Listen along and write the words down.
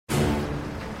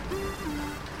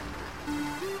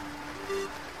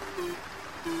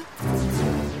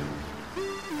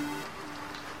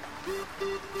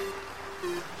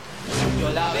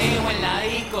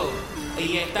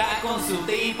su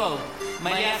tipo.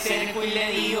 Me acerco y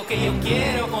le digo que yo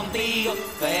quiero contigo,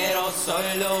 pero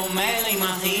solo me lo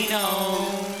imagino.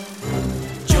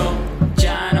 Yo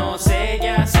ya no sé qué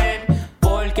hacer,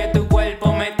 porque tu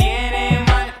cuerpo me tiene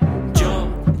mal. Yo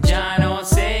ya no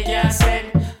sé qué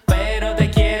hacer, pero te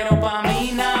quiero pa'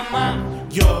 mí nada más.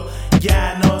 Yo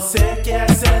ya no sé qué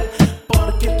hacer,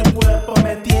 porque tu cuerpo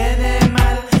me tiene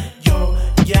mal. Yo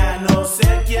ya no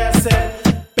sé qué hacer,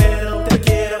 pero te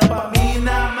quiero pa' mí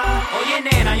nada más. Oye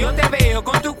nena, yo te veo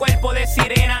con tu cuerpo de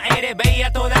sirena, eres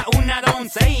bella, toda una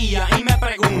doncella. Y me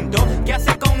pregunto, ¿qué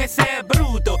haces con ese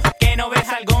bruto? Que no ves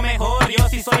algo mejor, yo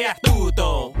sí soy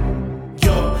astuto.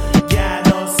 Yo ya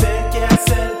no sé qué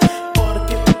hacer,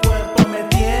 porque tu cuerpo me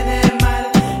tiene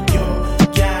mal. Yo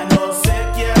ya no sé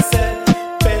qué hacer,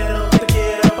 pero te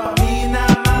quiero pa' mí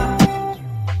nada más.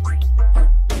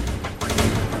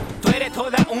 Tú eres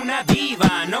toda una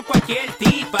diva, no cualquier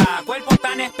tipa. Cuerpo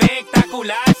tan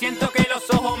espectacular, siento que los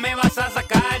ojos me vas a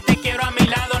sacar. Te quiero a mi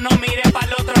lado, no mires para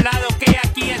el otro lado, que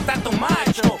aquí está tu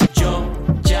macho. Yo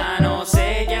ya no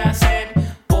sé qué hacer,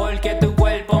 porque tu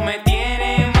cuerpo me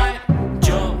tiene mal.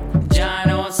 Yo ya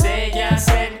no sé qué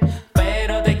hacer,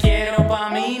 pero te quiero pa'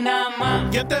 mí nada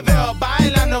más. Yo te veo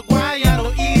bailando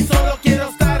guayano y solo quiero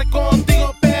estar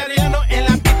contigo perreando. En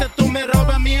la pista tú me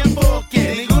robas mi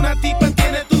enfoque, ninguna tipa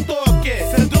tiene tu toque.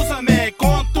 Sedúzame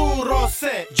con tu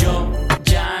roce. Yo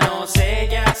ya no sé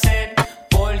qué hacer,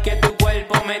 porque tu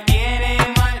cuerpo me tiene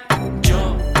mal.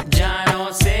 Yo ya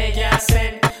no sé qué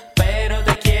hacer, pero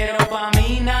te quiero pa'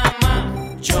 mí nada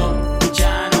más. Yo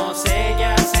ya no sé qué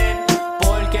hacer,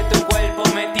 porque tu cuerpo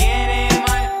me tiene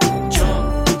mal.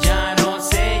 Yo ya no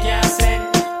sé qué hacer,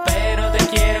 pero te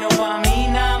quiero pa' mí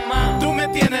nada más. Tú me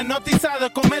tienes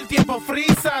hipnotizado, como el tiempo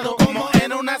frisado, como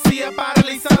en una silla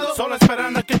paralizado, solo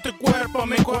esperando a que tu cuerpo,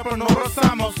 mi cuerpo nos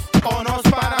rozamos o nos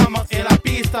paramos. En la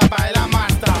pista baila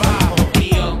más trabajo.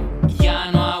 Y yo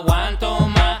ya no aguanto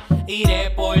más,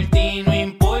 iré por ti, no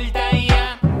importa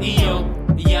ya. Y yo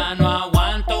ya no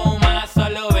aguanto más,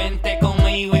 solo vente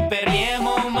conmigo y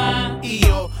perriemos más. Y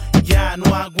yo ya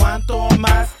no aguanto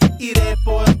más, iré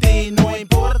por ti, no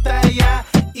importa ya.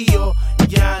 Y yo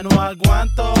ya no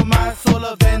aguanto más,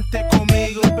 solo vente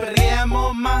conmigo y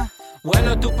perriemos más.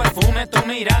 Huelo tu perfume, tu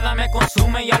mirada me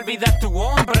consume y olvidas tu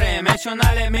hombre.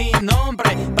 Mencionale mi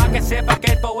nombre, pa' que sepa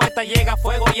que el poeta llega a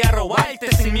fuego y a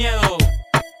robarte sin miedo.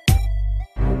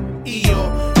 Y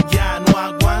yo ya no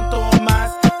aguanto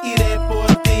más, iré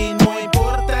por ti, no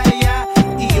importa ya.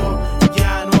 Y yo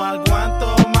ya no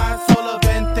aguanto más, solo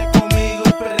vente conmigo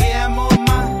y perreemos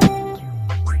más.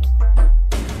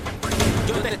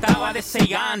 Yo te estaba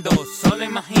deseando, solo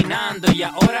imaginando, y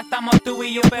ahora estamos tú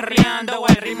y yo perreando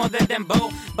al ritmo del dembow,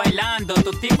 bailando.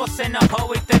 Tu tipo se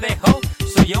enojó y te dejó,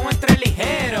 soy yo entre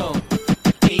ligero.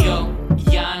 Y yo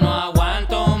ya no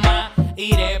aguanto más,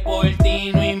 iré por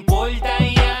ti, no importa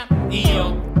ya. Y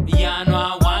yo ya no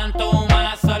aguanto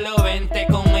más, solo vente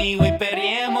conmigo y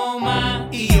perriemos más.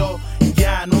 Y yo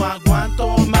ya no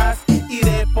aguanto más,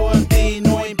 iré por ti,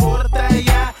 no importa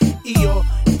ya. Y yo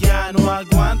ya no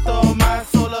aguanto